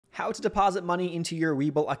How to deposit money into your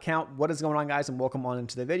Webull account. What is going on, guys, and welcome on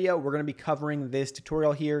into the video. We're going to be covering this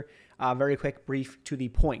tutorial here, very quick, brief, to the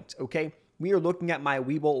point, okay? We are looking at my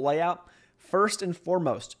Webull layout. First and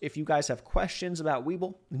foremost, if you guys have questions about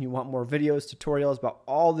Webull and you want more videos, tutorials about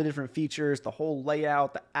all the different features, the whole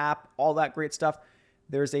layout, the app, all that great stuff,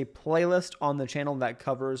 there's a playlist on the channel that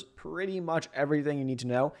covers pretty much everything you need to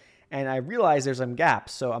know. And I realize there's some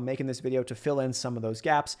gaps, so I'm making this video to fill in some of those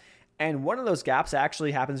gaps. And one of those gaps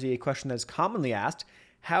actually happens to be a question that's commonly asked: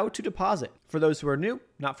 how to deposit. For those who are new,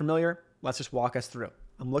 not familiar, let's just walk us through.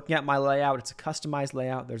 I'm looking at my layout. It's a customized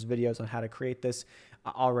layout. There's videos on how to create this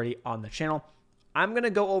already on the channel. I'm going to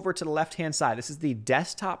go over to the left-hand side. This is the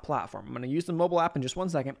desktop platform. I'm going to use the mobile app in just 1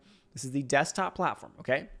 second. This is the desktop platform,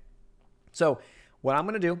 okay? So what I'm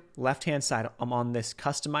going to do, left-hand side, I'm on this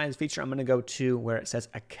customized feature. I'm going to go to where it says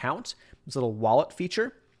account, this little wallet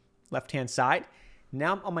feature, left-hand side.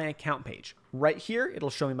 Now I'm on my account page. Right here, it'll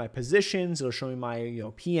show me my positions. It'll show me my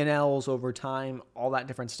P&Ls over time, all that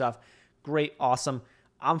different stuff. Great, awesome.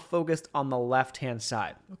 I'm focused on the left-hand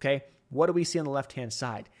side, okay? What do we see on the left-hand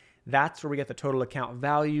side? That's where we get the total account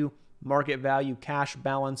value, market value, cash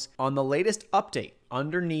balance. On the latest update,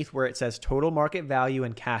 underneath where it says total market value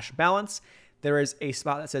and cash balance, there is a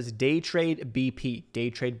spot that says day trade BP, day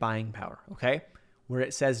trade buying power, okay? Where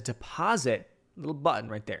it says deposit, little button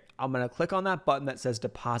right there. I'm going to click on that button that says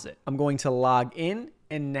deposit. I'm going to log in,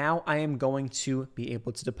 and now I am going to be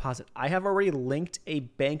able to deposit. I have already linked a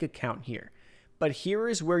bank account here, but here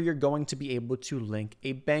is where you're going to be able to link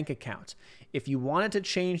a bank account. If you wanted to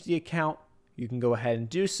change the account, you can go ahead and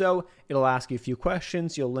do so. It'll ask you a few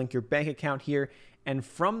questions. You'll link your bank account here, and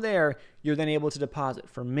from there, you're then able to deposit.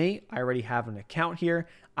 For me, I already have an account here.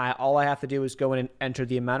 All I have to do is go in and enter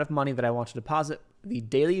the amount of money that I want to deposit. The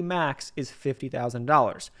daily max is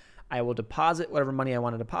 $50,000. I will deposit whatever money I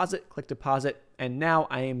want to deposit, click deposit, and now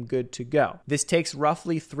I am good to go. This takes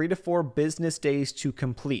roughly 3 to 4 business days to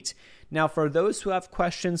complete. Now, for those who have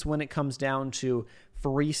questions when it comes down to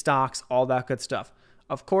free stocks, all that good stuff,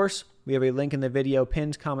 of course, we have a link in the video,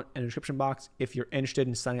 pinned comment, and description box if you're interested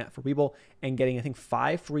in signing up for Webull and getting, I think,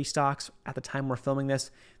 5 free stocks at the time we're filming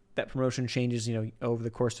this. That promotion changes, over the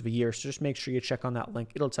course of a year. So just make sure you check on that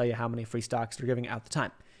link. It'll tell you how many free stocks they're giving out at the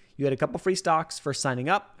time. You get a couple free stocks for signing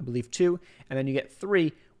up, I believe 2, and then you get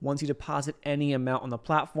 3 once you deposit any amount on the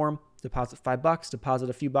platform. Deposit $5, deposit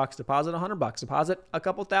a few bucks, deposit $100, deposit a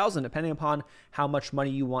couple thousand, depending upon how much money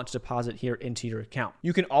you want to deposit here into your account.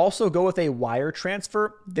 You can also go with a wire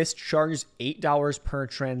transfer. This charges $8 per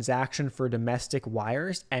transaction for domestic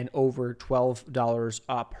wires and over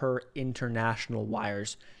 $12 per international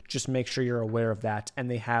wires. Just make sure you're aware of that. And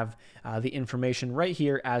they have the information right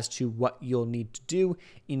here as to what you'll need to do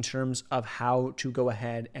in terms of how to go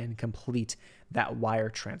ahead and complete that wire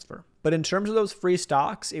transfer. But in terms of those free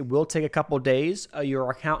stocks, it will take a couple days. Your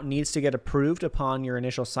account needs to get approved upon your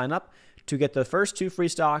initial sign up to get the first 2 free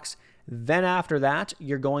stocks. Then after that,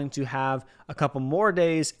 you're going to have a couple more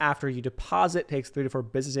days after you deposit. It takes 3 to 4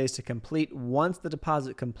 business days to complete. Once the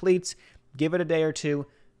deposit completes, give it a day or 2.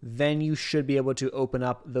 Then you should be able to open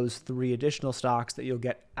up those 3 additional stocks that you'll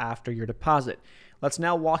get after your deposit. Let's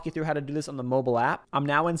now walk you through how to do this on the mobile app. I'm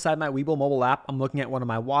now inside my Webull mobile app. I'm looking at one of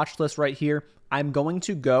my watch lists right here. I'm going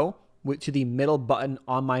to go to the middle button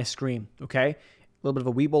on my screen, okay? A little bit of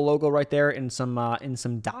a Webull logo right there and some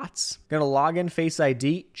dots. I'm gonna log in Face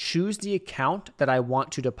ID, choose the account that I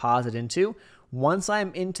want to deposit into. Once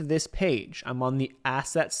I'm into this page, I'm on the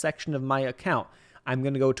assets section of my account. I'm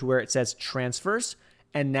gonna go to where it says transfers,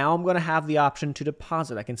 and now I'm going to have the option to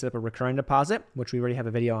deposit. I can set up a recurring deposit, which we already have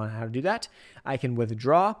a video on how to do that. I can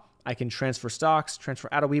withdraw. I can transfer stocks, transfer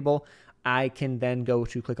out of Webull. I can then go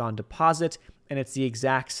to click on deposit, and it's the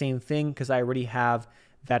exact same thing because I already have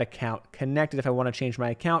that account connected. If I want to change my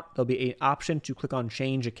account, there'll be an option to click on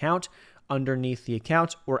change account underneath the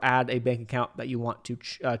account or add a bank account that you want to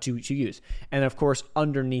use. And of course,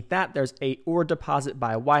 underneath that, there's or deposit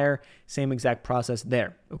by wire, same exact process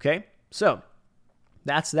there, okay? So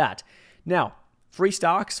that's that. Now, free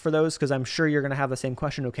stocks for those, because I'm sure you're going to have the same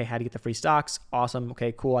question. Okay, how do you get the free stocks? Awesome.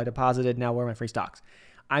 Okay, cool. I deposited. Now where are my free stocks?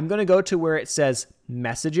 I'm going to go to where it says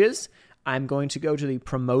messages. I'm going to go to the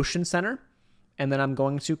promotion center, and then I'm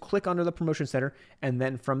going to click under the promotion center. And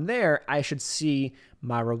then from there, I should see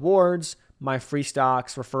my rewards, my free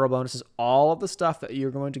stocks, referral bonuses, all of the stuff that you're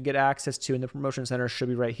going to get access to in the promotion center should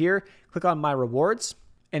be right here. Click on my rewards.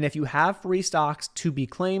 And if you have free stocks to be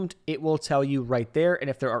claimed, it will tell you right there. And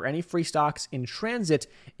if there are any free stocks in transit,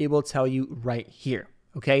 it will tell you right here.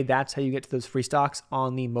 Okay, that's how you get to those free stocks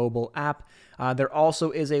on the mobile app. There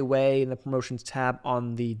also is a way in the promotions tab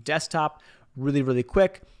on the desktop, really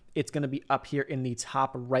quick. it's going to be up here in the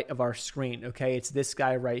top right of our screen. Okay, it's this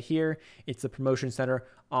guy right here. It's the promotion center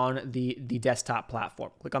on the desktop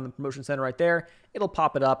platform. Click on the promotion center right there. It'll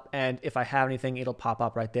pop it up, and if I have anything, it'll pop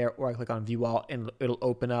up right there, or I click on view all and it'll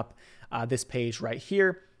open up this page right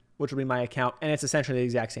here, which will be my account. And it's essentially the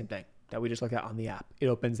exact same thing that we just looked at on the app. It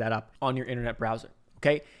opens that up on your internet browser.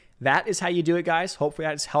 Okay, that is how you do it, guys. Hopefully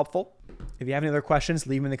that is helpful. If you have any other questions,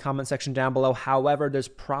 leave them in the comment section down below. However, there's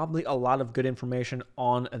probably a lot of good information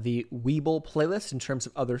on the Webull playlist in terms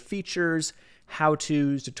of other features,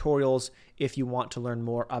 how-tos, tutorials, if you want to learn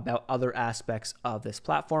more about other aspects of this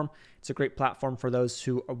platform. It's a great platform for those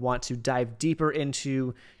who want to dive deeper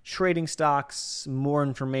into trading stocks, more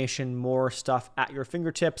information, more stuff at your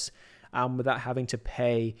fingertips, without having to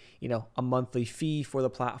pay, a monthly fee for the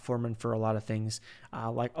platform and for a lot of things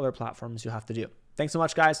like other platforms you have to do. Thanks so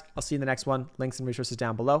much, guys. I'll see you in the next one. Links and resources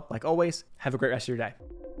down below. Like always, have a great rest of your day.